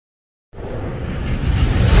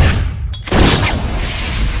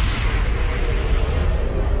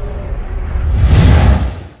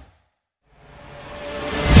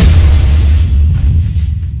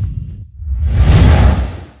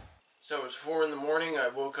was 4 in the morning. I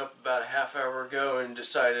woke up about a half hour ago and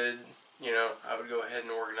decided, I would go ahead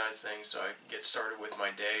and organize things so I could get started with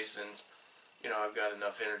my day since, I've got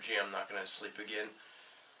enough energy. I'm not going to sleep again.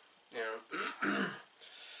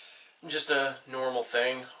 Just a normal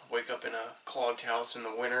thing. Wake up in a clogged house in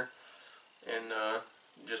the winter and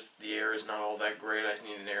just the air is not all that great. I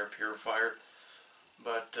need an air purifier.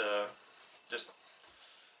 But just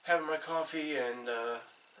having my coffee and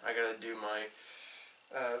I gotta do my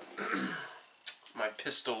my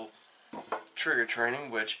pistol trigger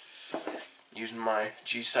training, which using my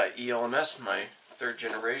G-Sight ELMS, my 3rd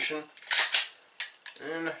generation,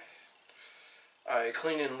 and I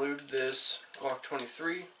cleaned and lubed this Glock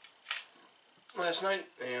 23 last night,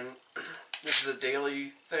 and this is a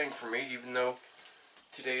daily thing for me, even though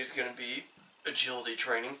today is going to be agility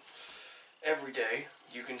training. Every day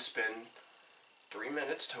you can spend 3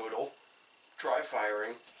 minutes total dry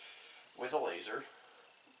firing with a laser,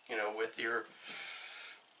 with your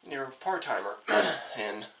par timer.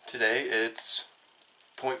 And today it's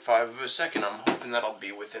 0.5 of a second. I'm hoping that I'll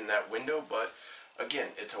be within that window, but again,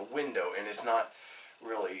 it's a window and it's not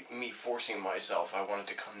really me forcing myself. I want it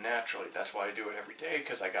to come naturally. That's why I do it every day,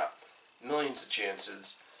 because I got millions of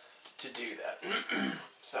chances to do that.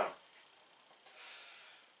 So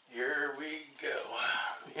here we go.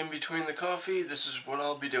 In between the coffee, this is what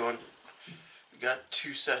I'll be doing. We got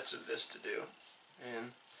 2 sets of this to do,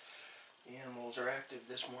 and the animals are active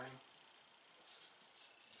this morning.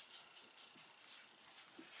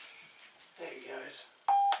 Hey guys.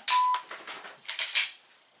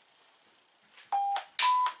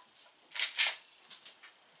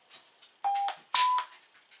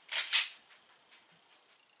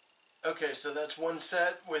 Okay, so that's 1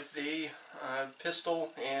 set with the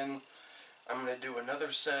pistol, and I'm going to do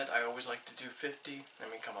another set. I always like to do 50. I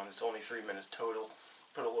mean, come on, it's only 3 minutes total.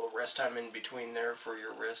 Put a little rest time in between there for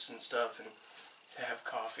your wrists and stuff, and to have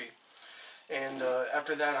coffee. And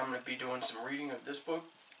after that, I'm going to be doing some reading of this book.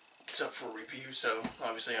 It's up for review, so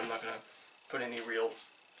obviously I'm not going to put any real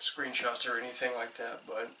screenshots or anything like that,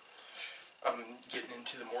 but I'm getting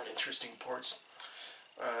into the more interesting parts.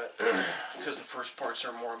 Because the first parts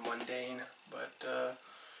are more mundane, but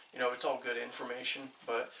it's all good information.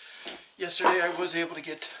 But yesterday I was able to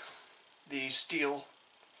get the steel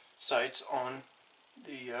sights on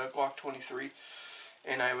the Glock 23,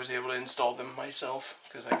 and I was able to install them myself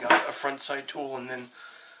because I got a front sight tool, and then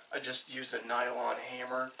I just used a nylon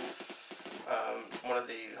hammer, one of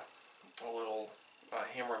the little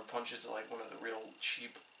hammer and punches, like one of the real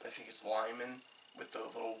cheap, I think it's Lyman, with the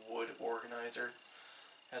little wood organizer.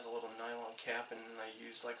 Has a little nylon cap, and I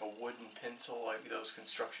used like a wooden pencil, like those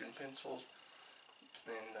construction pencils,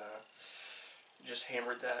 and just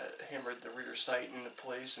hammered the rear sight into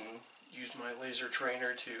place, and used my laser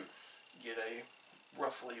trainer to get a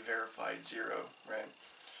roughly verified 0, right?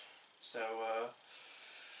 So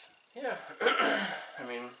yeah, I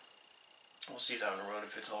mean, we'll see down the road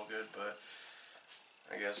if it's all good, but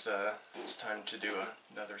I guess it's time to do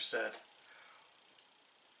another set.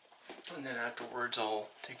 And then afterwards I'll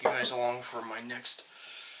take you guys along for my next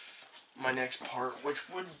part, which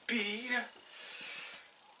would be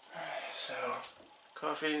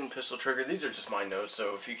coffee and pistol trigger. These are just my notes,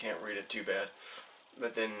 so if you can't read it, too bad.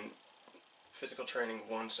 But then physical training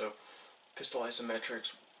 1, so pistol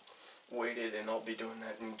isometrics, weighted, and I'll be doing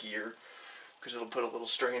that in gear because it'll put a little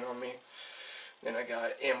strain on me. Then I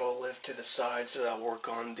got ammo lift to the side, so that'll work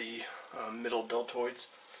on the middle deltoids.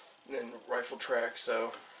 And then rifle track,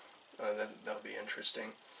 so that'll be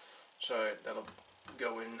interesting. So that'll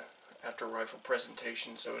go in after rifle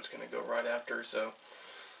presentation, so it's going to go right after. So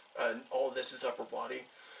all of this is upper body,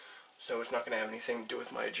 so it's not going to have anything to do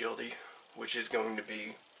with my agility, which is going to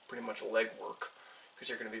be pretty much leg work, because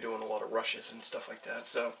you're going to be doing a lot of rushes and stuff like that.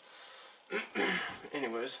 So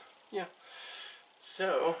anyways, yeah.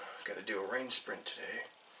 So got to do a range sprint today.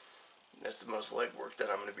 That's the most leg work that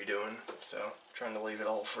I'm going to be doing, so I'm trying to leave it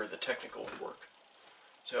all for the technical work.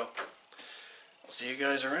 So I'll see you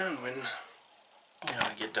guys around when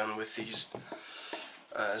I get done with these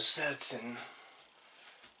sets, and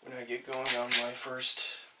when I get going on my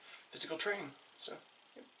first physical training. So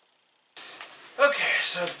yep. Okay,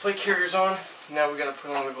 so the plate carrier's on. Now we got to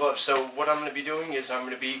put on the gloves. So what I'm going to be doing is I'm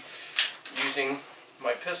going to be using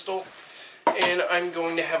my pistol, and I'm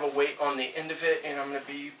going to have a weight on the end of it, and I'm going to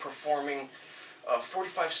be performing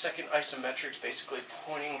 45-second isometrics, basically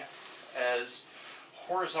pointing as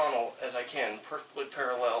horizontal as I can, perfectly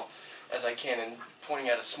parallel as I can, and pointing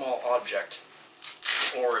at a small object,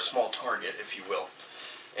 or a small target, if you will,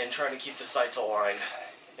 and trying to keep the sights aligned.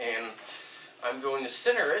 And I'm going to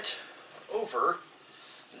center it over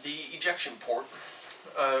the ejection port,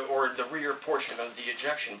 or the rear portion of the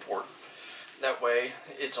ejection port. That way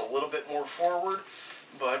it's a little bit more forward,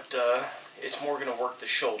 but it's more going to work the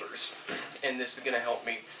shoulders. And this is going to help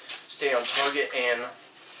me stay on target and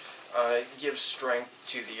give strength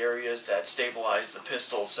to the areas that stabilize the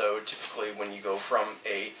pistol. So typically when you go from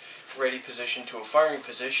a ready position to a firing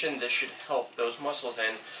position, this should help those muscles,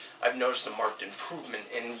 and I've noticed a marked improvement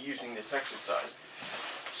in using this exercise.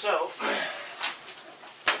 So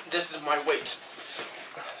this is my weight.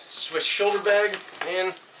 Swiss shoulder bag,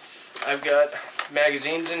 and I've got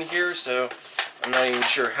magazines in here, so I'm not even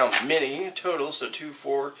sure how many total. So 2,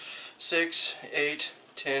 4, 6, 8,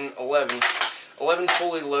 10, 11. 11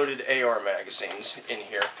 fully loaded AR magazines in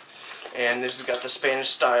here. And this has got the Spanish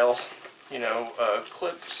style,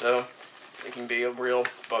 clip, so it can be a real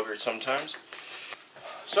bugger sometimes.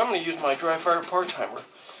 So I'm going to use my dry fire par timer.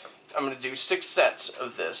 I'm going to do 6 sets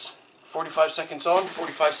of this. 45 seconds on,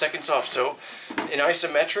 45 seconds off. So in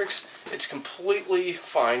isometrics, it's completely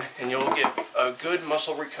fine, and you'll get a good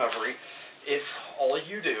muscle recovery if all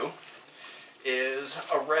you do is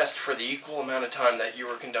a rest for the equal amount of time that you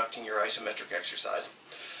were conducting your isometric exercise.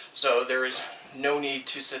 So there is no need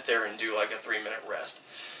to sit there and do like a 3-minute rest.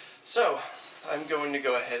 So I'm going to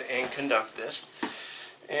go ahead and conduct this,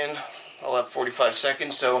 and I'll have 45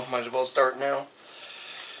 seconds, so might as well start now.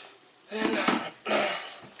 And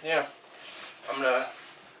yeah, I'm gonna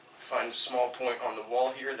find a small point on the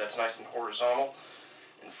wall here that's nice and horizontal.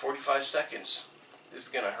 In 45 seconds, this is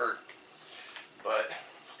gonna hurt, but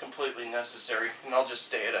completely necessary, and I'll just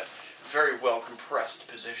stay at a very well compressed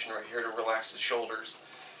position right here to relax the shoulders.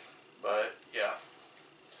 But yeah,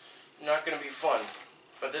 not going to be fun,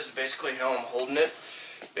 but this is basically how I'm holding it.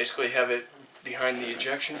 Basically have it behind the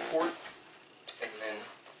ejection port, and then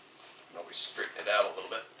always straighten it out a little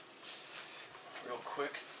bit real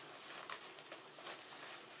quick,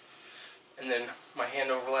 and then my hand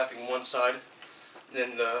overlapping one side, and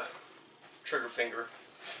then the trigger finger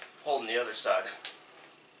holding the other side.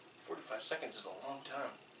 45 seconds is a long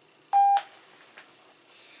time.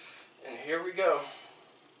 And here we go.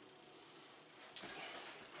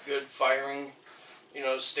 Good firing,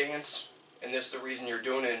 stance. And this, the reason you're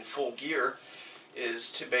doing it in full gear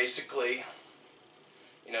is to basically,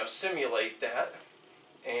 simulate that.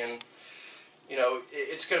 And,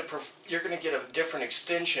 you're going to get a different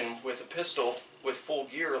extension with a pistol with full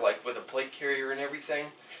gear, like with a plate carrier and everything,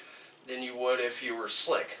 than you would if you were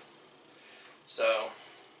slick. So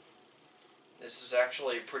this is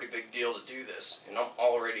actually a pretty big deal to do this, and I'm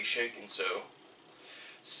already shaking. So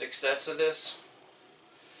 6 sets of this,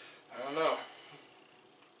 I don't know,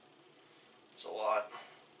 it's a lot.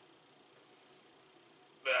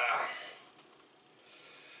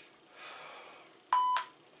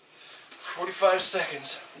 45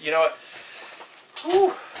 seconds. You know what?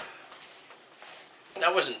 Whew.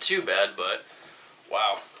 That wasn't too bad, but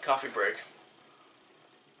wow. Coffee break.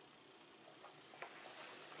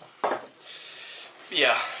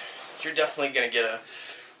 Yeah, you're definitely going to get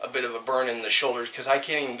a bit of a burn in the shoulders, because I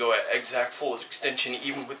can't even go at exact full extension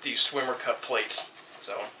even with these swimmer cut plates.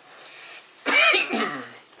 So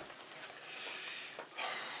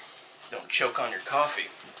don't choke on your coffee.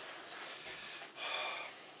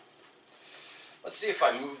 Let's see if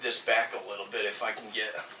I move this back a little bit, if I can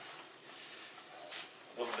get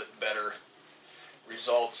a little bit better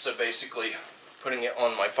results. So basically putting it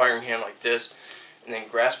on my firing hand like this, and then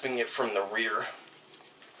grasping it from the rear.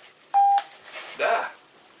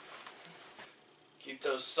 Keep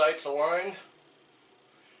those sights aligned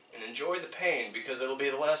and enjoy the pain, because it'll be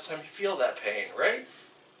the last time you feel that pain, right?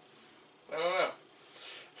 I don't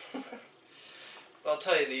know. I'll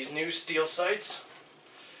tell you, these new steel sights,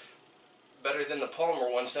 better than the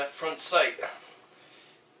polymer ones. That front sight,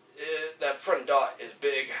 that front dot is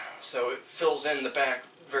big, so it fills in the back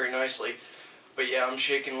very nicely. But yeah, I'm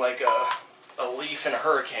shaking like a leaf in a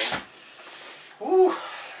hurricane. Woo!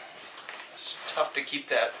 It's tough to keep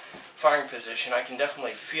that firing position. I can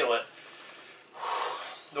definitely feel it.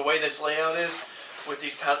 The way this layout is, with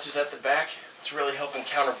these pouches at the back, it's really helping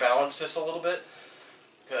counterbalance this a little bit,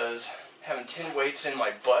 because having 10 weights in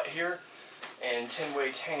my butt here, and 10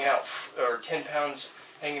 weights hanging out, or 10 pounds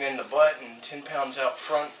hanging in the butt, and 10 pounds out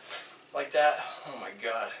front, like that, oh my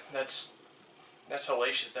god, that's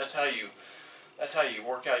hellacious. That's how you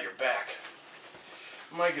work out your back.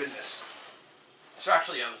 My goodness. So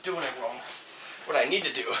actually, I was doing it wrong. What I need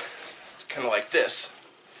to do is kind of like this.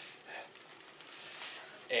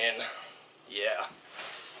 And yeah,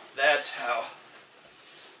 that's how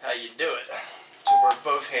you do it. To where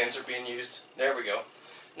both hands are being used. There we go.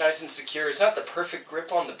 Nice and secure. It's not the perfect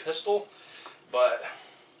grip on the pistol, but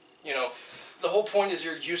the whole point is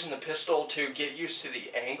you're using the pistol to get used to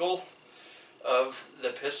the angle of the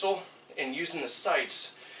pistol and using the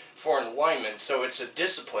sights for an alignment, so it's a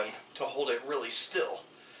discipline to hold it really still.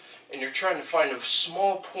 And you're trying to find a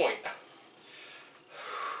small point.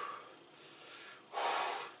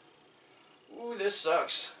 Ooh, this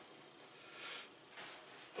sucks.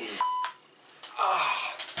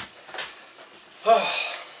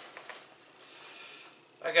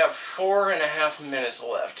 I got 4.5 minutes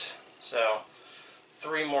left, so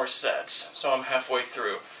 3 more sets, so I'm halfway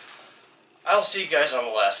through. I'll see you guys on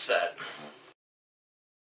the last set.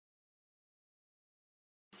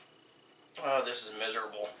 Oh, this is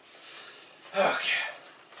miserable. Okay.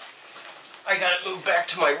 I gotta move back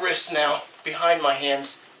to my wrists now, behind my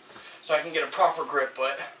hands, so I can get a proper grip,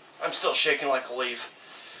 but I'm still shaking like a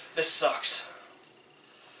leaf. This sucks.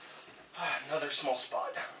 Another small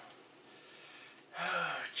spot.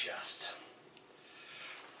 Just.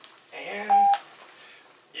 And,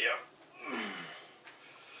 yep.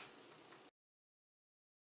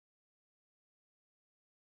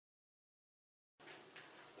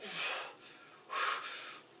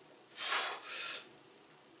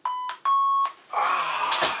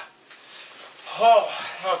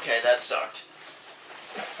 Oh, okay, that sucked.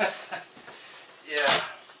 Yeah,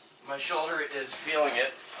 my shoulder is feeling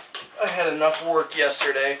it. I had enough work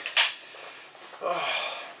yesterday.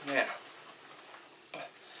 Oh, man.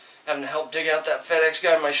 Having to help dig out that FedEx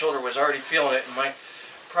guy, my shoulder was already feeling it. And my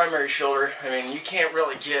primary shoulder, I mean, you can't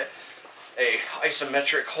really get a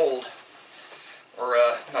isometric hold. Or,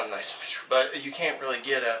 not an isometric, but you can't really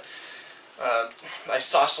get a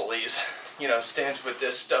isosceles, you know, stance with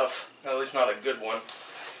this stuff. At least not a good one.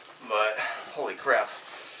 But, holy crap.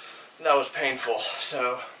 That was painful.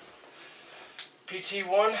 So,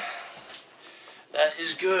 PT1, that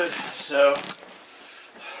is good. So,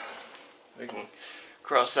 we can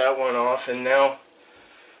cross that one off. And now,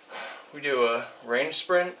 we do a range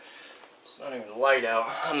sprint. It's not even light out.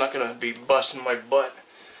 I'm not going to be busting my butt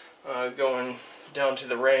going down to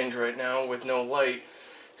the range right now with no light.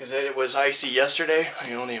 Because it was icy yesterday. I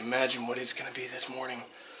can only imagine what it's going to be this morning.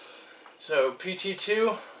 So,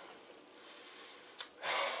 PT2,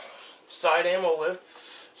 side ammo lift.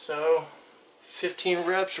 So, 15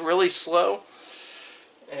 reps, really slow.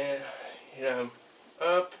 And, you know,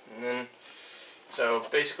 up, and then, so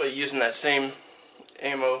basically using that same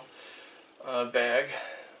ammo bag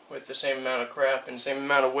with the same amount of crap and same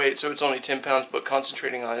amount of weight, so it's only 10 pounds, but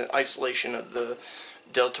concentrating on isolation of the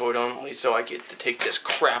deltoid only, so I get to take this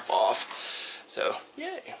crap off. So,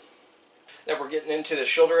 yay. Then we're getting into the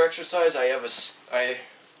shoulder exercise.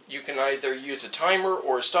 You can either use a timer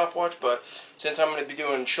or a stopwatch, but since I'm going to be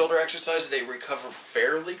doing shoulder exercise, they recover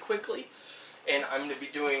fairly quickly, and I'm going to be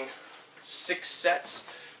doing 6 sets,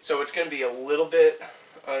 so it's going to be a little bit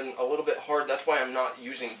hard. That's why I'm not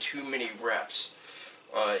using too many reps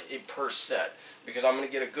per set, because I'm going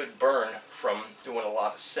to get a good burn from doing a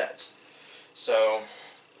lot of sets. So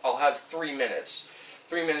I'll have 3 minutes.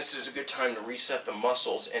 3 minutes is a good time to reset the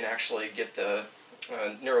muscles and actually get the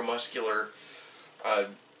neuromuscular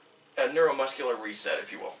reset,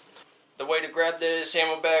 if you will. The way to grab this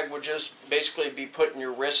ammo bag would just basically be putting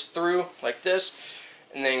your wrist through like this,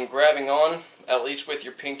 and then grabbing on, at least with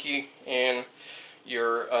your pinky and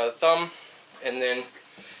your thumb, and then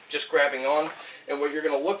just grabbing on. And what you're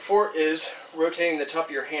going to look for is rotating the top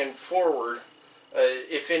of your hand forward.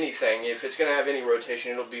 If anything, if it's going to have any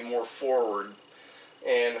rotation, it'll be more forward.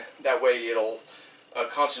 And that way it'll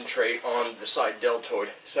concentrate on the side deltoid.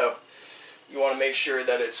 So you want to make sure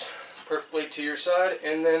that it's perfectly to your side,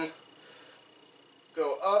 and then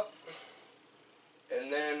go up,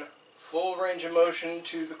 and then full range of motion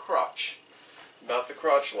to the crotch. About the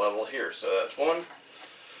crotch level here. So that's 1,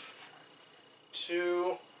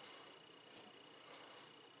 2,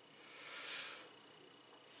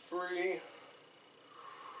 3.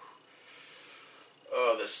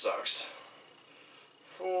 Oh, this sucks.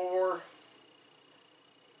 4.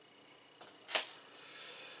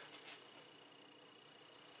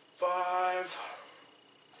 5.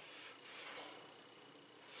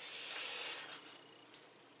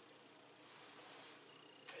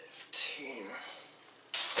 15.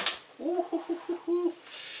 Ooh.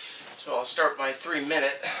 So I'll start my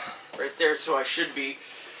 3-minute right there, so I should be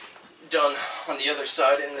done on the other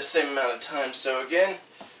side in the same amount of time. So again,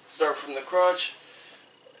 start from the crotch,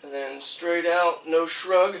 and then straight out, no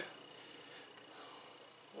shrug.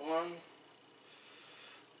 1,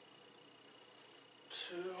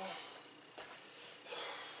 2,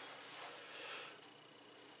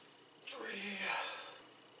 3,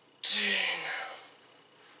 10,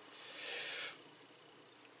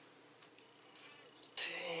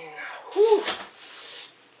 15. Whew.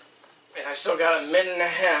 I still got a minute and a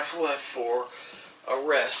half left for a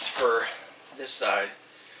rest for this side.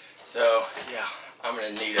 So yeah, I'm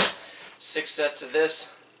gonna need 6 sets of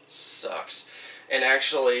this. Sucks. And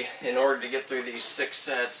actually, in order to get through these 6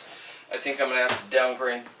 sets, I think I'm gonna have to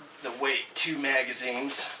downgrade the weight 2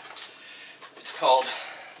 magazines. It's called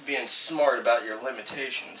being smart about your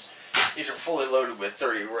limitations. These are fully loaded with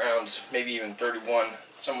 30 rounds, maybe even 31.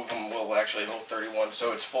 Some of them will actually hold 31,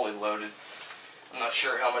 so it's fully loaded. I'm not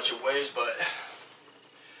sure how much it weighs, but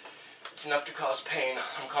it's enough to cause pain.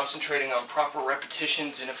 I'm concentrating on proper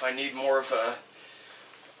repetitions, and if I need more of a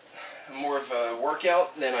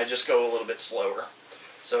workout, then I just go a little bit slower.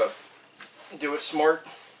 So do it smart,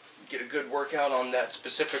 get a good workout on that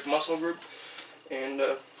specific muscle group, and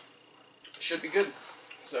should be good.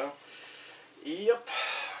 So, yep.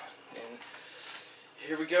 And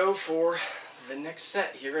here we go for the next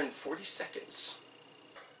set here in 40 seconds.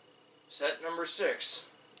 Set number 6.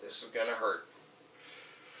 This is gonna hurt.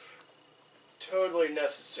 Totally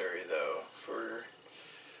necessary though for,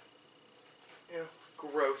 you know,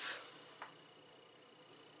 growth.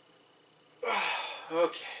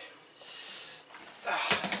 Okay.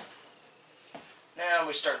 Now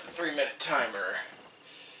we start the 3-minute timer.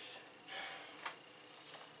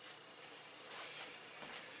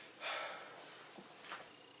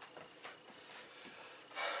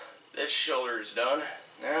 This shoulder is done.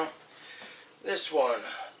 Now, this one.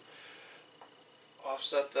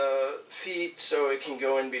 Offset the feet so it can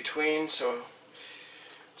go in between, so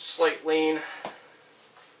slight lean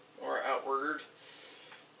or outward.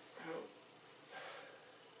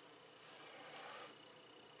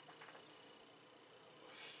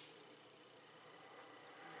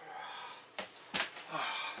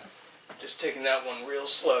 Just taking that one real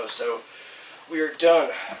slow. So we are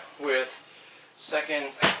done with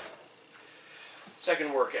second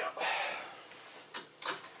workout.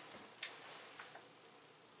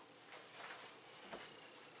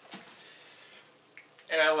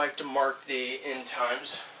 And I like to mark the end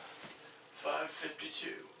times.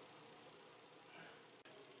 5:52.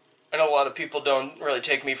 I know a lot of people don't really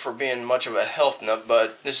take me for being much of a health nut,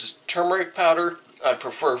 but this is turmeric powder. I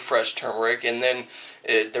prefer fresh turmeric, and then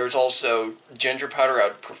there's also ginger powder.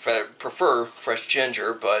 I'd prefer fresh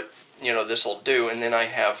ginger, but you know, this will do. And then I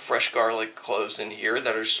have fresh garlic cloves in here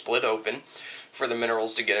that are split open for the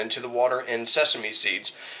minerals to get into the water, and sesame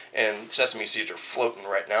seeds. And sesame seeds are floating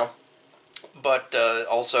right now. But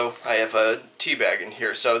also I have a tea bag in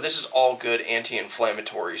here, so this is all good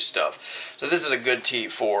anti-inflammatory stuff. So this is a good tea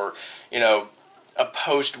for, you know, a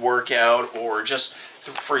post-workout or just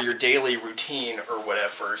for your daily routine or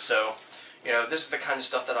whatever. So, you know, this is the kind of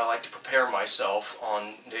stuff that I like to prepare myself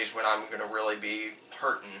on days when I'm going to really be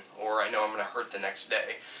hurting, or I know I'm going to hurt the next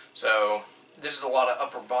day. So this is a lot of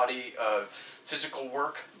upper body physical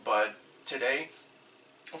work, but today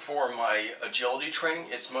for my agility training,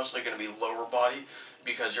 it's mostly going to be lower body,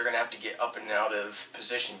 because you're going to have to get up and out of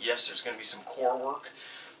position. Yes, there's going to be some core work,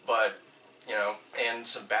 but, you know, and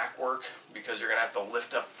some back work, because you're going to have to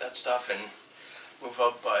lift up that stuff and move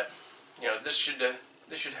up. But, you know, this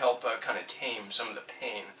should help kind of tame some of the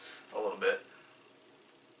pain a little bit.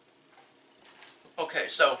 Okay,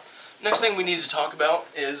 so next thing we need to talk about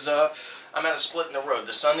is I'm at a split in the road.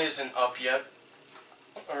 The sun isn't up yet,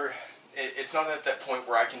 or it's not at that point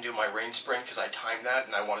where I can do my range sprint, because I timed that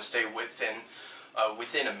and I want to stay within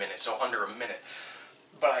a minute, so under a minute.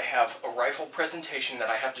 But I have a rifle presentation that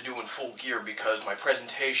I have to do in full gear, because my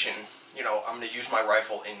presentation, you know, I'm going to use my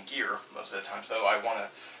rifle in gear most of the time, so I want to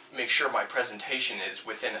make sure my presentation is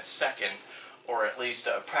within a second, or at least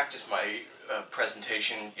practice my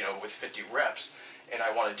presentation, you know, with 50 reps, and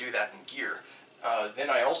I want to do that in gear. Then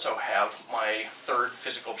I also have my third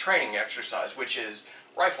physical training exercise, which is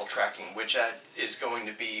rifle tracking, which is going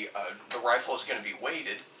to be, the rifle is going to be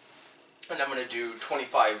weighted, and I'm going to do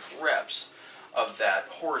 25 reps of that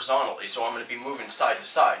horizontally. So I'm going to be moving side to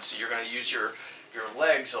side. So you're going to use your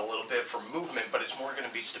legs a little bit for movement, but it's more going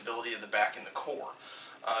to be stability of the back and the core.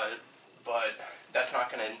 But that's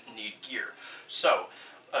not going to need gear. So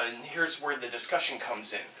here's where the discussion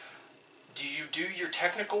comes in. Do you do your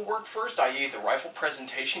technical work first, i.e. the rifle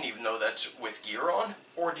presentation, even though that's with gear on,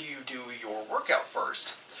 or do you do your workout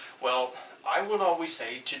first? Well, I would always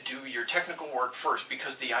say to do your technical work first,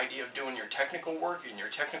 because the idea of doing your technical work and your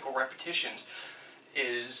technical repetitions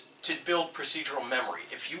is to build procedural memory.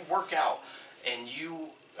 If you work out and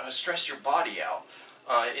you stress your body out,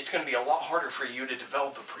 it's going to be a lot harder for you to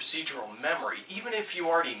develop a procedural memory. Even if you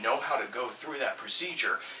already know how to go through that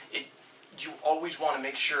procedure, you always want to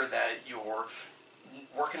make sure that you're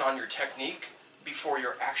working on your technique before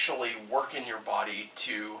you're actually working your body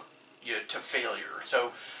to failure.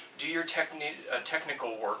 So do your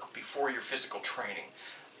technical work before your physical training.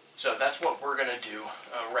 So that's what we're going to do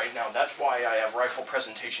right now. That's why I have rifle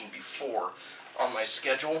presentation before on my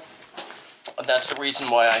schedule. That's the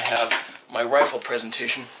reason why I have my rifle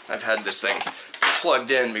presentation. I've had this thing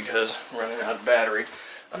plugged in because I'm running out of battery.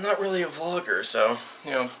 I'm not really a vlogger, so,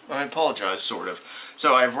 you know, I apologize, sort of.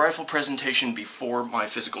 So I have rifle presentation before my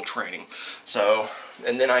physical training. So,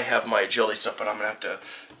 and then I have my agility stuff, but I'm going to have to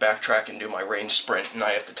backtrack and do my range sprint, and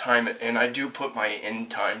I have to time it, and I do put my end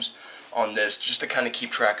times on this just to kind of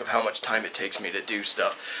keep track of how much time it takes me to do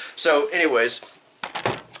stuff. So anyways,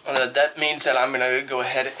 that means that I'm going to go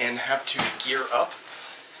ahead and have to gear up,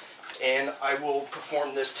 and I will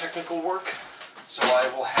perform this technical work. So I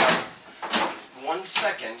will have 1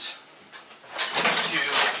 second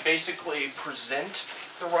to basically present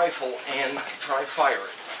the rifle and dry fire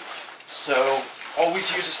it. So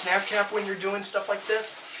always use a snap cap when you're doing stuff like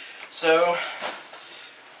this. So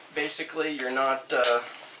basically you're not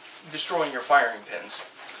destroying your firing pins.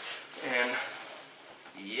 And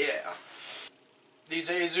yeah, these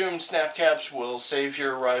A-Zoom snap caps will save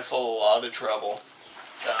your rifle a lot of trouble.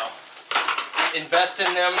 So invest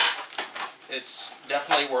in them. It's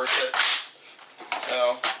definitely worth it.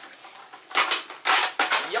 So,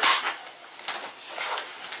 yep.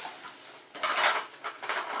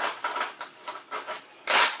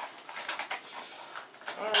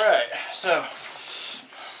 Alright, so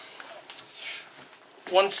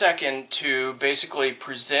 1 second to basically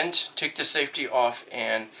present, take the safety off,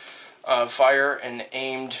 and fire an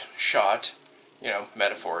aimed shot, you know,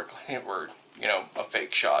 metaphorically, or, you know, a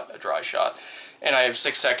fake shot, a dry shot. And I have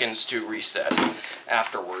 6 seconds to reset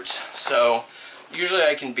afterwards. So usually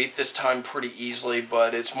I can beat this time pretty easily,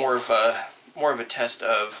 but it's more of a test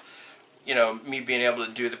of, you know, me being able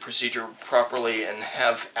to do the procedure properly and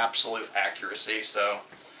have absolute accuracy. So,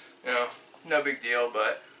 you know, no big deal,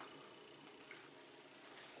 but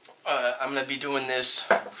I'm going to be doing this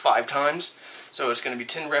 5 times. So it's going to be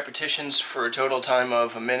 10 repetitions for a total time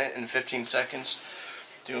of 1 minute and 15 seconds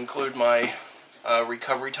to include my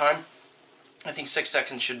recovery time. I think 6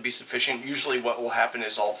 seconds should be sufficient. Usually what will happen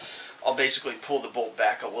is I'll basically pull the bolt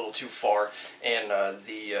back a little too far, and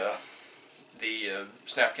the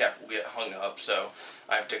snap cap will get hung up. So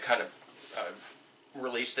I have to kind of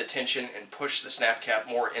release the tension and push the snap cap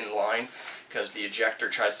more in line, because the ejector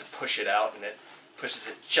tries to push it out and it pushes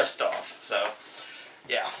it just off. So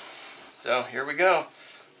yeah. So here we go.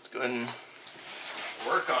 Let's go ahead and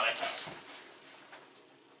work on it.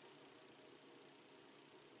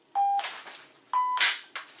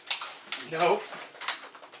 Nope.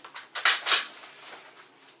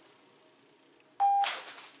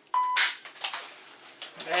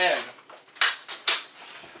 Man,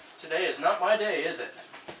 today is not my day, is it?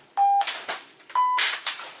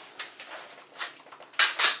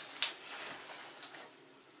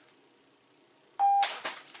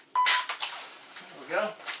 There we go.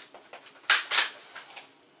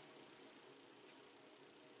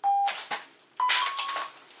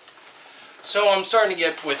 So I'm starting to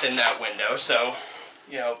get within that window, so,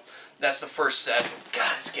 you know, that's the first set.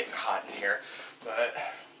 God, it's getting hot in here, but,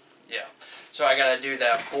 yeah. So I gotta do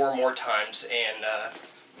that 4 more times, and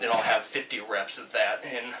then I'll have 50 reps of that,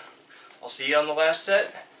 and I'll see you on the last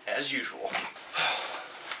set, as usual.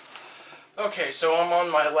 Okay, so I'm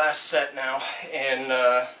on my last set now,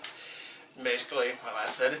 and basically my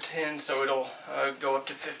last set of 10, so it'll go up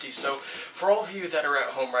to 50. So for all of you that are at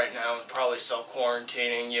home right now and probably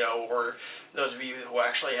self-quarantining, you know, or those of you who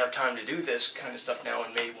actually have time to do this kind of stuff now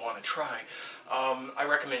and may want to try, I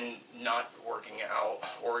recommend not working out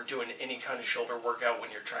or doing any kind of shoulder workout when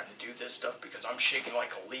you're trying to do this stuff, because I'm shaking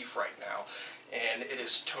like a leaf right now, and it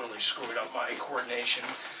is totally screwing up my coordination.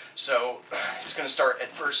 So it's going to start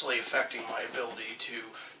adversely affecting my ability to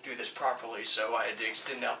do this properly, so I had to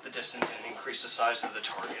extend out the distance and increase the size of the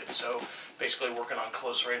target. So basically working on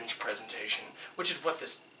close range presentation, which is what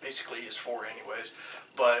this basically is for anyways.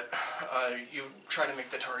 But you try to make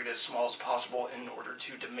the target as small as possible in order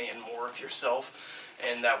to demand more of yourself,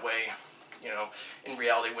 and that way, you know, in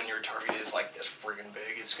reality when your target is like this friggin'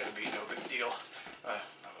 big, it's going to be no big deal. I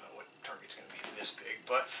don't know what target's going to be this big,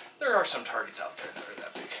 but there are some targets out there that are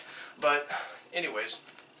that big. But anyways,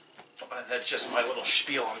 that's just my little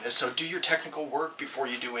spiel on this. So do your technical work before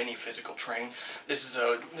you do any physical training. This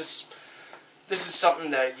is something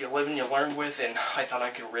that you live and you learn with, and I thought I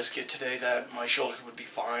could risk it today that my shoulders would be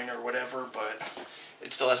fine or whatever, but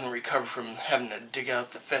it still hasn't recovered from having to dig out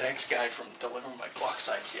the FedEx guy from delivering my Glock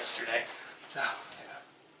sights yesterday. So, yeah.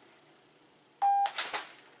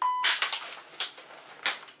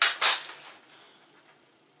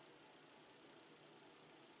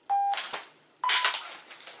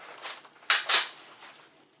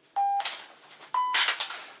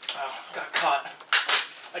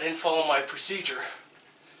 didn't follow my procedure.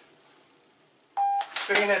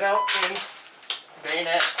 Bayonet out and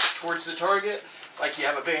bayonet towards the target, like you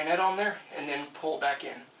have a bayonet on there, and then pull back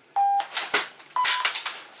in.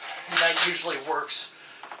 And that usually works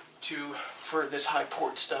for this high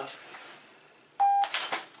port stuff.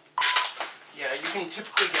 Yeah, you can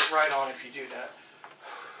typically get right on if you do that.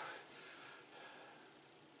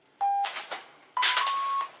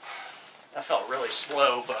 That felt really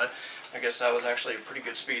slow, but I guess that was actually a pretty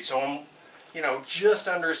good speed. So I'm, you know, just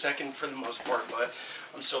under a second for the most part, but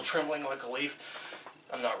I'm still trembling like a leaf.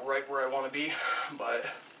 I'm not right where I want to be, but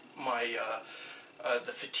my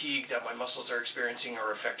the fatigue that my muscles are experiencing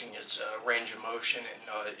are affecting its range of motion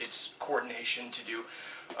and its coordination to do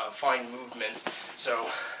fine movements. So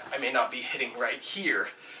I may not be hitting right here.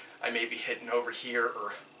 I may be hitting over here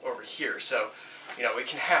or over here. So, you know, it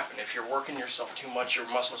can happen. If you're working yourself too much, your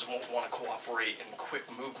muscles won't want to cooperate in quick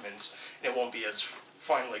movements, and it won't be as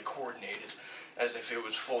finely coordinated as if it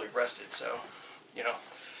was fully rested. So, you know,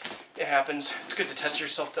 it happens. It's good to test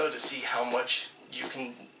yourself, though, to see how much you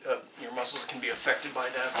can, your muscles can be affected by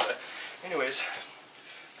that. But anyways,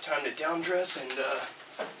 time to down dress and,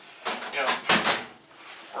 you know,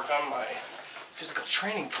 work on my physical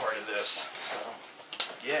training part of this. So,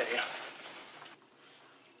 yay.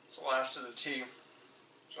 It's the last of the tea.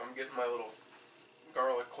 So I'm getting my little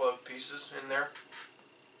garlic clove pieces in there.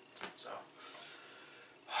 So,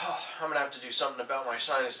 I'm going to have to do something about my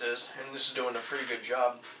sinuses, and this is doing a pretty good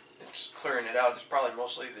job. It's clearing it out. It's probably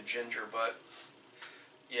mostly the ginger, but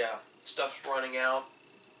yeah, stuff's running out,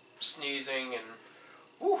 sneezing, and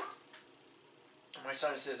whew. My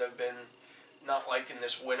sinuses have been not liking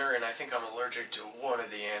this winter, and I think I'm allergic to one of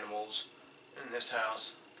the animals in this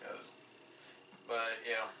house. But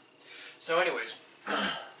yeah. So anyways,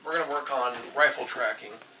 we're going to work on rifle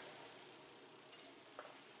tracking.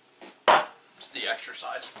 It's the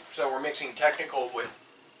exercise. So we're mixing technical with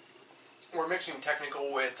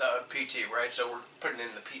PT, right? So we're putting it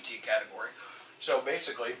in the PT category. So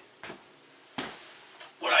basically,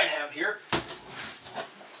 what I have here,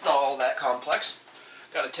 it's not all that complex.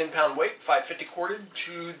 Got a 10-pound weight, 550 corded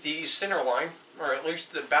to the center line, or at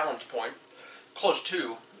least the balance point, close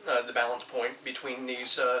to the balance point between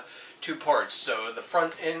these two parts. So the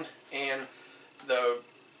front end and the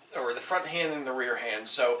front hand and the rear hand.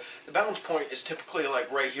 So the balance point is typically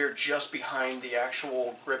like right here, just behind the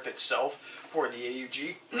actual grip itself for the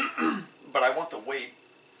AUG. But I want the weight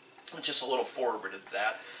just a little forward of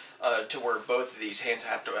that, to where both of these hands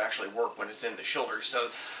have to actually work when it's in the shoulder. So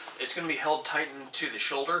it's going to be held tight into the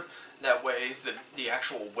shoulder. That way the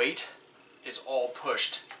actual weight is all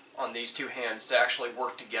pushed on these two hands to actually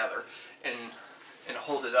work together and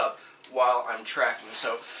hold it up while I'm tracking.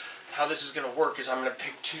 So how this is going to work is I'm going to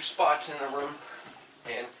pick two spots in the room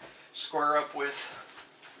and I'm squaring up with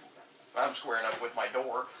my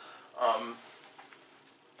door,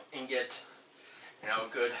 and get, you know, a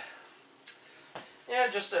good, yeah,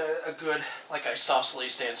 just a good, like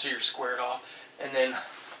isosceles stance, so you're squared off, and then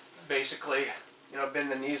basically, you know,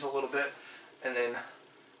 bend the knees a little bit, and then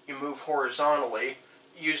you move horizontally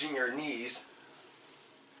using your knees,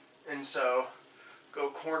 and so go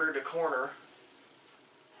corner to corner.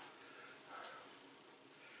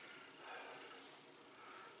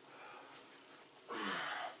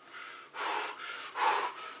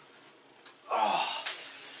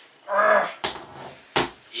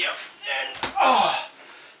 Yep, and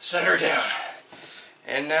set her down.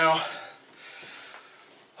 And now,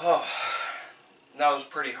 that was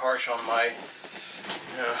pretty harsh on my,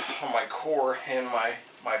 core and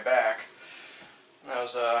my back. That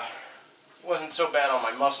was wasn't so bad on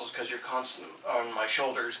my muscles because you're on my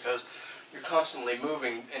shoulders because you're constantly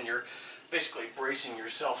moving and you're basically bracing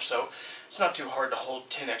yourself. So it's not too hard to hold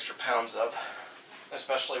 10 extra pounds up,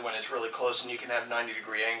 especially when it's really close and you can have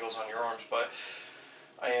 90-degree angles on your arms. But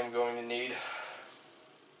I am going to need,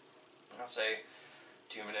 I'll say,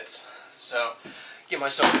 2 minutes. So give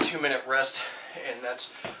myself a 2-minute rest, and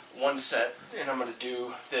that's one set, and I'm going to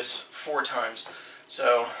do this 4 times.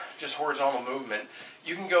 So just horizontal movement.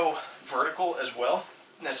 You can go vertical as well,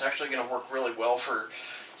 and that's actually going to work really well for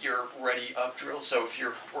your ready up drill. So if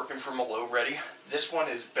you're working from a low ready, this one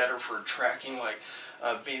is better for tracking, like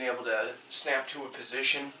being able to snap to a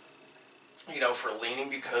position, you know, for leaning,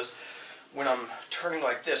 because when I'm turning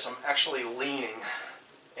like this, I'm actually leaning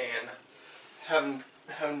and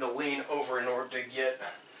having to lean over in order to get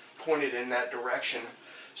pointed in that direction.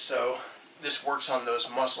 So this works on those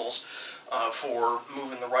muscles for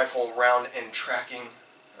moving the rifle around and tracking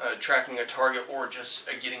a target, or just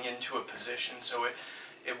getting into a position. So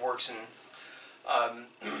it works and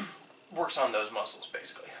works on those muscles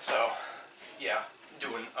basically. So yeah,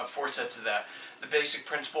 doing 4 sets of that. The basic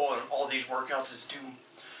principle in all these workouts is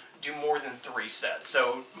do more than 3 sets,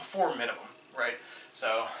 so 4 minimum, right?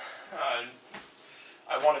 So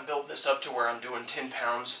I want to build this up to where I'm doing 10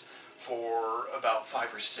 pounds for about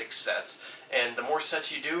 5 or 6 sets, and the more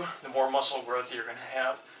sets you do, the more muscle growth you're going to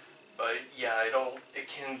have. But yeah, it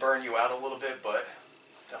can burn you out a little bit, but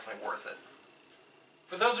definitely worth it.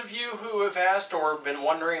 For those of you who have asked or been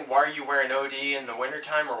wondering why are you wearing OD in the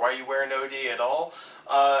wintertime, or why are you wearing OD at all,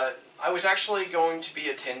 I was actually going to be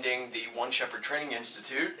attending the One Shepherd Training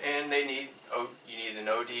Institute, and you need an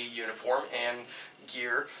OD uniform and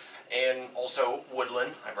gear, and also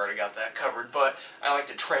Woodland. I've already got that covered, but I like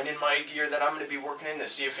to train in my gear that I'm going to be working in to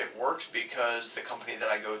see if it works, because the company that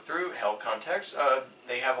I go through, Held Context,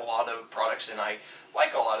 they have a lot of products, and I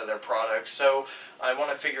like a lot of their products, so I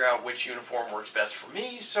want to figure out which uniform works best for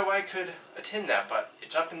me so I could attend that. But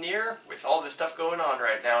it's up in the air with all this stuff going on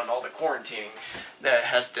right now and all the quarantining that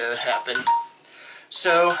has to happen.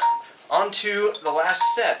 So on to the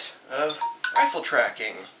last set of rifle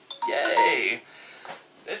tracking. Yay!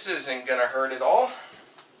 This isn't going to hurt at all.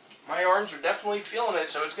 My arms are definitely feeling it,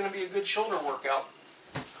 so it's going to be a good shoulder workout.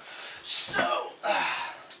 So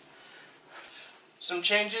some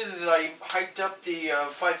changes is I hiked up the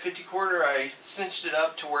 550 quarter. I cinched it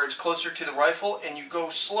up to where it's closer to the rifle, and you go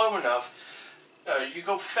slow enough. You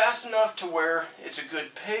go fast enough to where it's a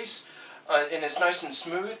good pace, and it's nice and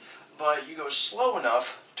smooth, but you go slow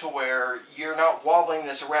enough to where you're not wobbling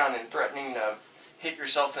this around and threatening to hit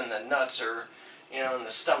yourself in the nuts or, in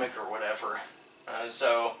the stomach or whatever.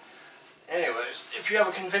 So anyways, if you have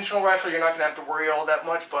a conventional rifle, you're not going to have to worry all that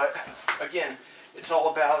much, but again, it's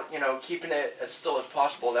all about, keeping it as still as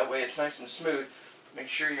possible. That way it's nice and smooth. Make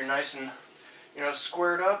sure you're nice and,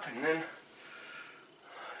 squared up. And then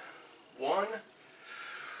 1,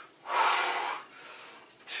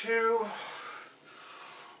 2,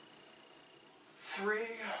 3,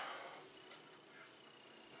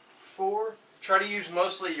 4. Try to use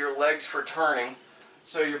mostly your legs for turning.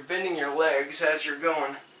 So you're bending your legs as you're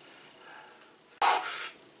going.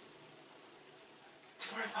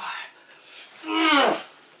 25.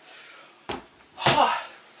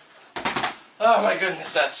 Oh my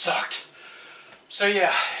goodness, that sucked. So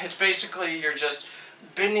yeah, it's basically you're just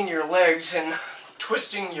bending your legs and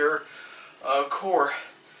twisting your core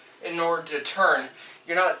in order to turn.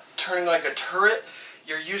 You're not turning like a turret,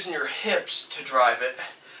 you're using your hips to drive it.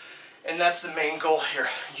 And that's the main goal here.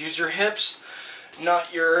 Use your hips,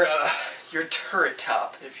 not your turret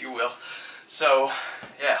top, if you will. So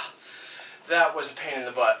yeah, that was a pain in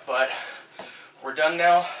the butt, but we're done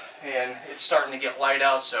now, and it's starting to get light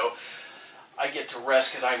out, so I get to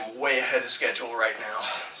rest because I'm way ahead of schedule right now.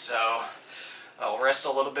 So I'll rest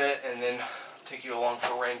a little bit and then take you along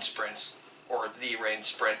for range sprints, or the range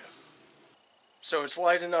sprint. So it's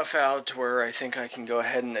light enough out to where I think I can go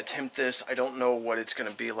ahead and attempt this. I don't know what it's going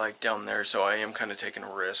to be like down there, so I am kind of taking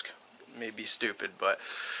a risk. It may be stupid, but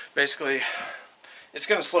basically it's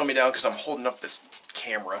going to slow me down because I'm holding up this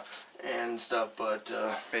camera and stuff, but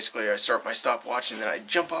basically I start my stopwatch and then I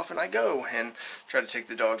jump off and I go and try to take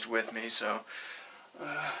the dogs with me. So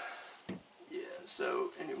yeah, so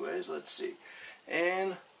anyways, let's see,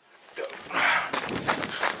 and go.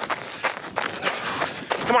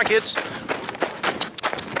 Come on, kids.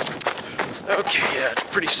 Okay, yeah, it's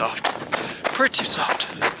pretty soft. Pretty soft.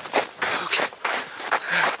 Okay.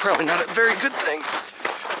 Probably not a very good thing.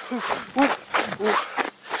 Ooh, ooh, ooh.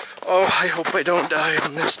 Oh, I hope I don't die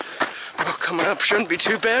on this. Oh, coming up shouldn't be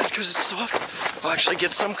too bad because it's soft. I'll actually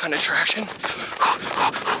get some kind of traction.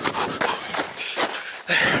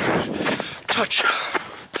 There. Touch.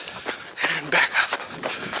 And back up.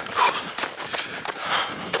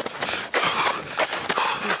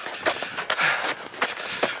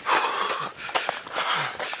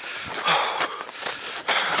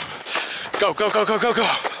 Go, go, go, go, go, go.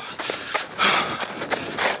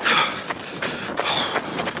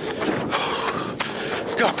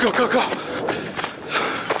 Go, go, go, go.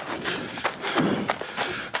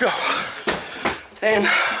 Go. And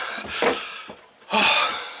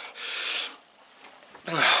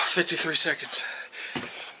 53 seconds.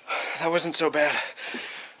 That wasn't so bad.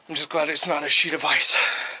 I'm just glad it's not a sheet of ice.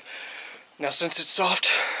 Now since it's soft,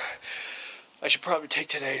 I should probably take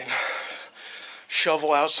today and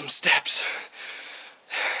shovel out some steps.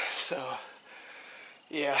 So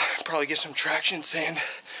yeah, probably get some traction sand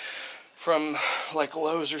from like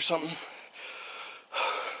Lowe's or something.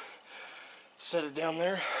 Set it down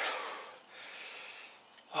there.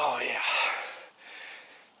 Oh yeah,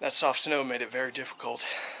 that soft snow made it very difficult.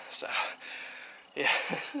 So yeah,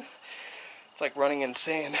 it's like running in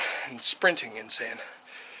sand and sprinting in sand.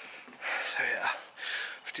 So yeah,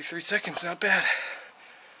 53 seconds, not bad.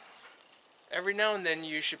 Every now and then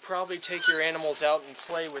you should probably take your animals out and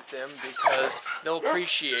play with them because they'll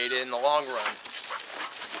appreciate it in the long run.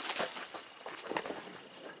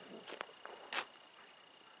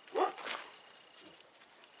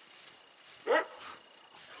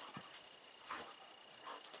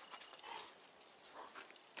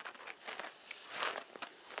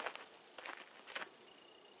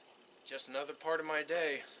 Just another part of my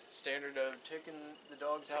day, standard of taking the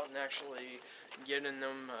dogs out and actually giving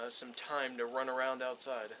them some time to run around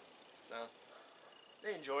outside. So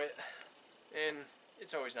they enjoy it, and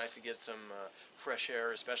it's always nice to get some fresh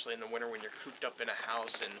air, especially in the winter when you're cooped up in a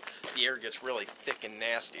house and the air gets really thick and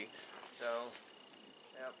nasty. So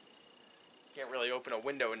yeah, can't really open a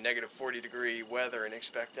window in negative 40-degree weather and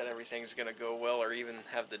expect that everything's going to go well, or even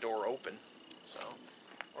have the door open, so,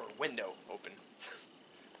 or window open.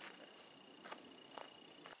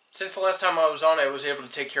 Since the last time I was on, I was able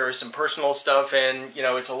to take care of some personal stuff, and, you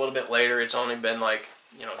know, it's a little bit later. It's only been like,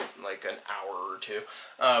 you know, like an hour or two.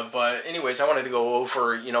 But anyways, I wanted to go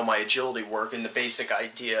over, you know, my agility work and the basic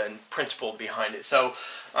idea and principle behind it. So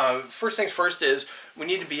first things first is we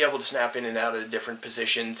need to be able to snap in and out of the different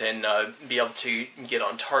positions and be able to get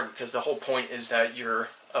on target, because the whole point is that you're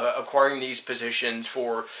acquiring these positions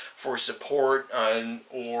for support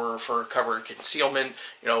or for cover concealment,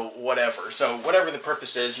 you know, whatever. So whatever the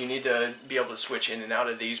purpose is, you need to be able to switch in and out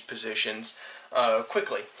of these positions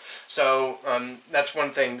quickly. So that's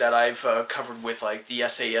one thing that I've covered with like the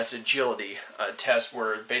SAS agility test,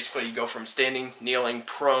 where basically you go from standing, kneeling,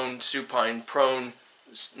 prone, supine, prone,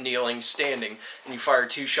 kneeling, standing, and you fire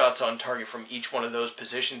 2 shots on target from each one of those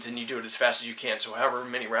positions, and you do it as fast as you can. So however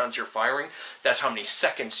many rounds you're firing, that's how many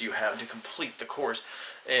seconds you have to complete the course.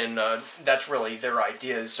 And that's really their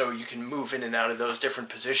idea, so you can move in and out of those different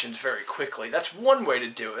positions very quickly. That's one way to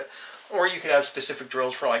do it. Or you could have specific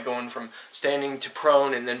drills for like going from standing to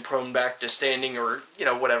prone and then prone back to standing, or, you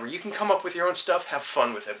know, whatever. You can come up with your own stuff, have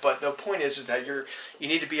fun with it. But the point is that you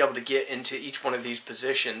need to be able to get into each one of these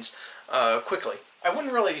positions quickly. I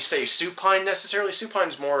wouldn't really say supine necessarily.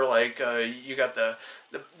 Supine's more like you got the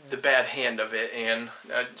bad hand of it, and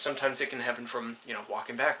sometimes it can happen from, you know,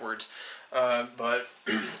 walking backwards. But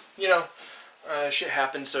you know, shit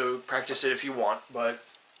happens, so practice it if you want. But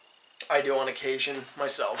I do on occasion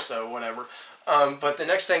myself, so whatever. But the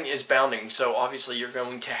next thing is bounding. So obviously you're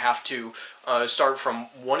going to have to start from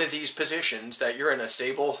one of these positions that you're in a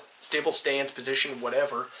stable stance position,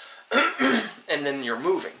 whatever, and then you're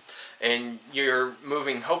moving. And you're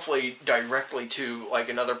moving hopefully directly to like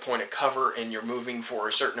another point of cover, and you're moving for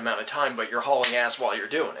a certain amount of time, but you're hauling ass while you're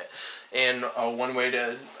doing it. And one way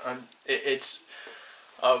to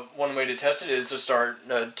one way to test it is to start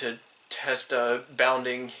to test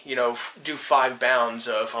bounding. You know, do 5 bounds.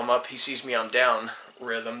 If I'm up, he sees me, I'm down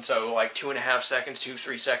rhythm. So like 2.5 seconds,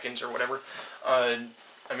 2-3 seconds, or whatever. I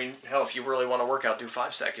mean, hell, if you really want to work out, do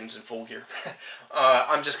 5 seconds in full gear.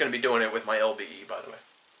 I'm just going to be doing it with my LBE, by the way.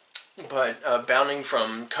 But bounding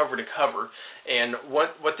from cover to cover, and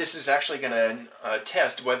what this is actually going to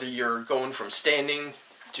test, whether you're going from standing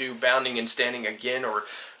to bounding and standing again, or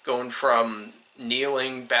going from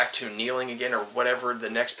kneeling back to kneeling again, or whatever the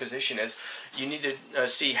next position is, you need to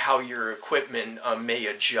see how your equipment may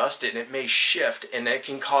adjust, and it may shift, and that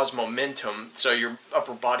can cause momentum. So your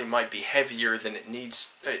upper body might be heavier than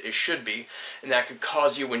it should be, and that could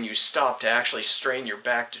cause you, when you stop, to actually strain your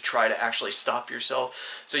back to try to actually stop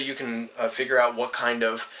yourself. So you can figure out what kind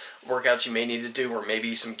of workouts you may need to do, or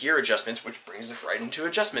maybe some gear adjustments, which brings us right into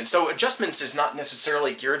adjustments. So adjustments is not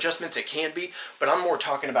necessarily gear adjustments. It can be, but I'm more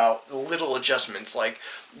talking about little adjustments, like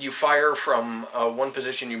you fire from one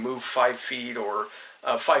position, you move 5 feet, or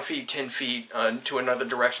 5 feet, 10 feet to another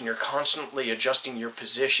direction. You're constantly adjusting your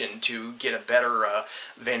position to get a better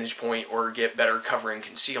vantage point, or get better cover and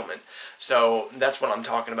concealment. So that's what I'm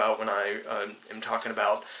talking about when I am talking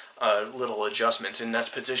about little adjustments, and that's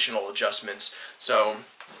positional adjustments. So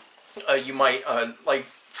you might, like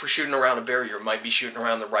for shooting around a barrier, might be shooting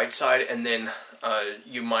around the right side, and then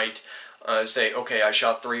you might say, okay, I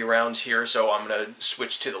shot 3 rounds here, so I'm going to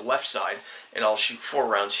switch to the left side, and I'll shoot 4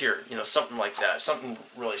 rounds here. You know, something like that, something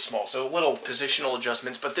really small. So little positional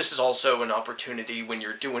adjustments, but this is also an opportunity when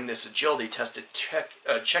you're doing this agility test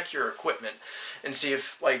to check your equipment and see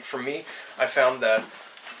if, like for me, I found that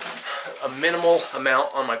a minimal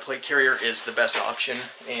amount on my plate carrier is the best option,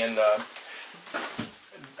 and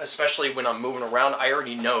especially when I'm moving around, I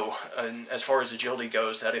already know, as far as agility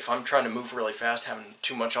goes, that if I'm trying to move really fast, having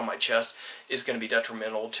too much on my chest is going to be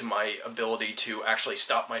detrimental to my ability to actually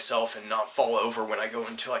stop myself and not fall over when I go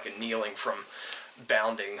into like a kneeling from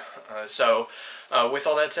bounding. With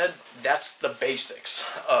all that said, that's the basics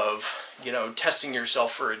of, you know, testing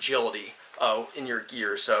yourself for agility in your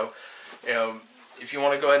gear. So, you know, if you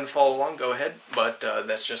want to go ahead and follow along, go ahead, but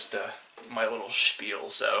that's just my little spiel.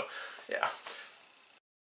 So yeah.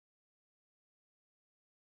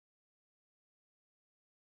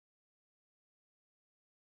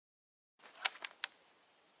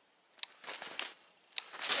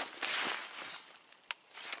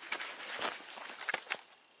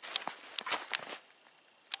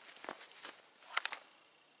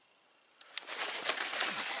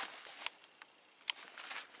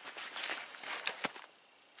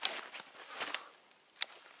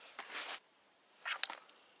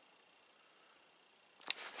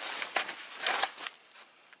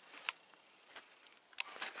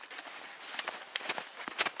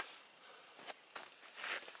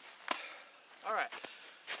 Alright,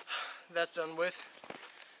 that's done with.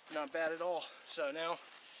 Not bad at all. So now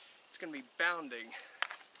it's going to be bounding.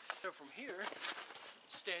 So from here,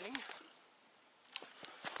 standing,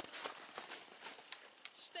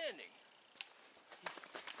 standing.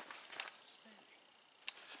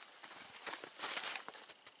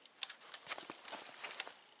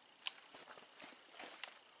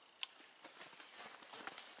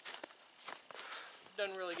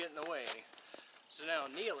 Doesn't really get in the way any. So now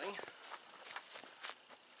kneeling.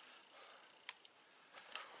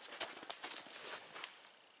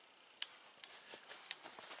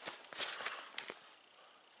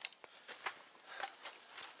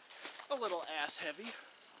 A little ass heavy.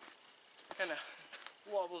 Kind of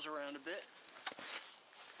wobbles around a bit.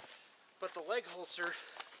 But the leg holster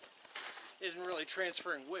isn't really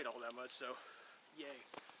transferring weight all that much, so yay.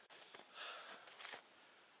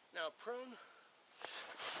 Now prone.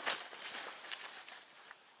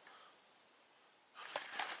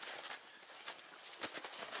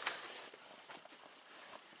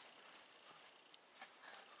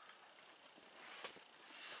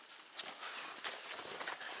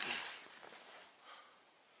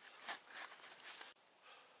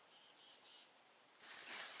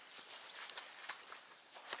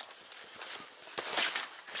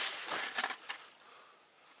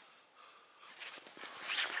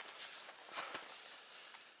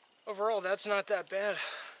 Overall, that's not that bad.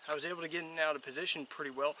 I was able to get in and out of position pretty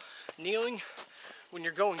well. Kneeling, when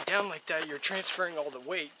you're going down like that, you're transferring all the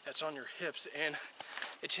weight that's on your hips, and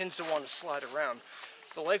it tends to want to slide around.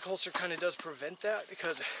 The leg holster kind of does prevent that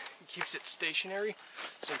because it keeps it stationary,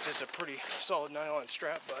 since it's a pretty solid nylon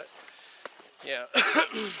strap, but yeah,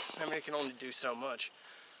 I mean, it can only do so much.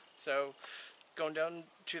 So, going down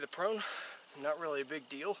to the prone, not really a big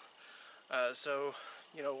deal. So,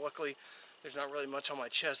 you know, luckily, there's not really much on my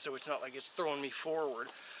chest, so it's not like it's throwing me forward.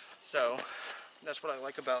 So that's what I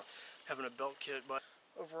like about having a belt kit. But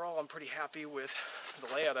overall, I'm pretty happy with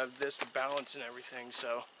the layout of this, the balance and everything.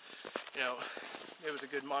 So, you know, it was a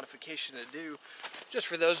good modification to do. Just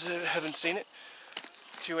for those that haven't seen it,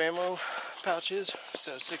 2 ammo pouches,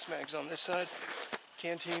 so 6 mags on this side,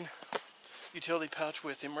 canteen, utility pouch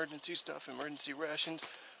with emergency stuff, emergency rations,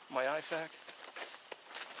 my IFAK.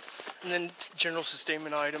 And then general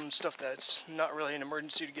sustainment items, stuff that's not really an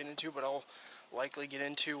emergency to get into, but I'll likely get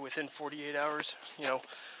into within 48 hours. You know,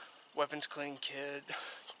 weapons cleaning kit,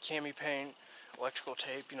 cami paint, electrical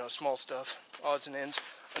tape, you know, small stuff, odds and ends,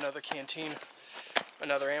 another canteen,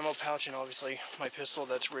 another ammo pouch, and obviously my pistol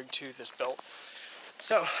that's rigged to this belt.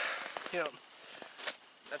 So, you know,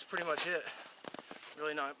 that's pretty much it.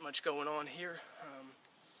 Really not much going on here.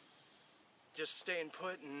 Just staying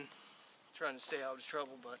put and trying to stay out of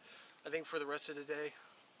trouble, but I think for the rest of the day,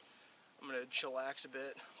 I'm going to chillax a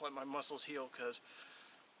bit, let my muscles heal, because,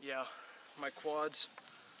 yeah, my quads,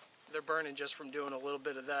 they're burning just from doing a little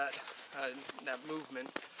bit of that movement,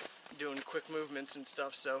 doing quick movements and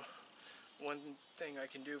stuff. So one thing I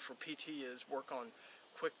can do for PT is work on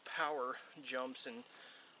quick power jumps and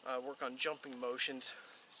work on jumping motions,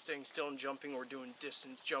 staying still and jumping, or doing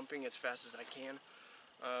distance jumping as fast as I can.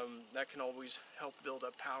 That can always help build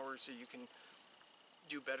up power so you can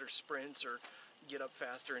do better sprints or get up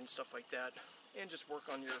faster and stuff like that, and just work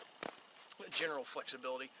on your general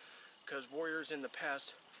flexibility, because warriors in the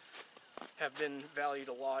past have been valued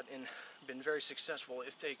a lot and been very successful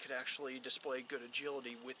if they could actually display good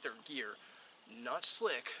agility with their gear. Not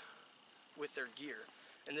slick, with their gear.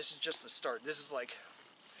 And this is just the start. This is like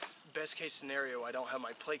best case scenario. I don't have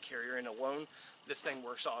my plate carrier in alone. This thing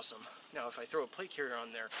works awesome. Now if I throw a plate carrier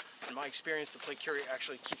on there, in my experience, the plate carrier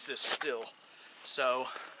actually keeps this still. So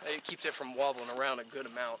it keeps it from wobbling around a good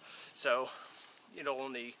amount. So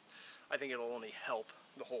I think it'll only help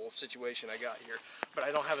the whole situation I got here. But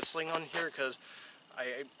I don't have a sling on here because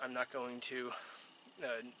I'm not going to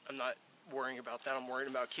I'm not worrying about that. I'm worrying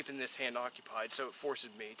about keeping this hand occupied, so it forces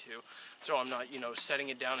me to. So I'm not, you know, setting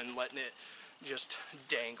it down and letting it just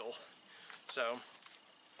dangle. So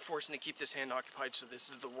forcing to keep this hand occupied, so this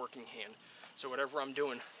is the working hand. So whatever I'm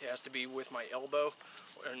doing, it has to be with my elbow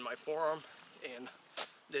and my forearm and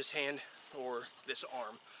this hand or this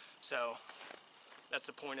arm. So that's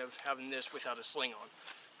the point of having this without a sling on,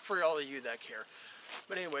 for all of you that care.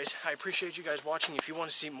 But anyways, I appreciate you guys watching. If you want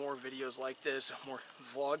to see more videos like this, more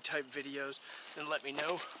vlog type videos, then let me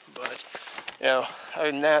know. But, you know,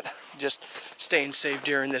 other than that, just staying safe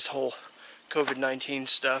during this whole COVID-19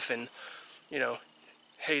 stuff, and, you know,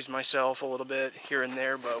 haze myself a little bit here and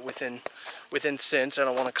there, but within sense. I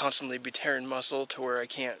don't want to constantly be tearing muscle to where I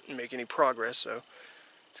can't make any progress, so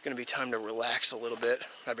it's going to be time to relax a little bit.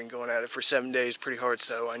 I've been going at it for 7 days pretty hard,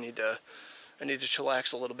 so I need to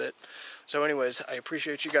chillax a little bit. So anyways, I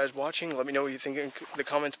appreciate you guys watching. Let me know what you think in the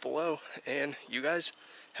comments below, and you guys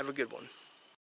have a good one.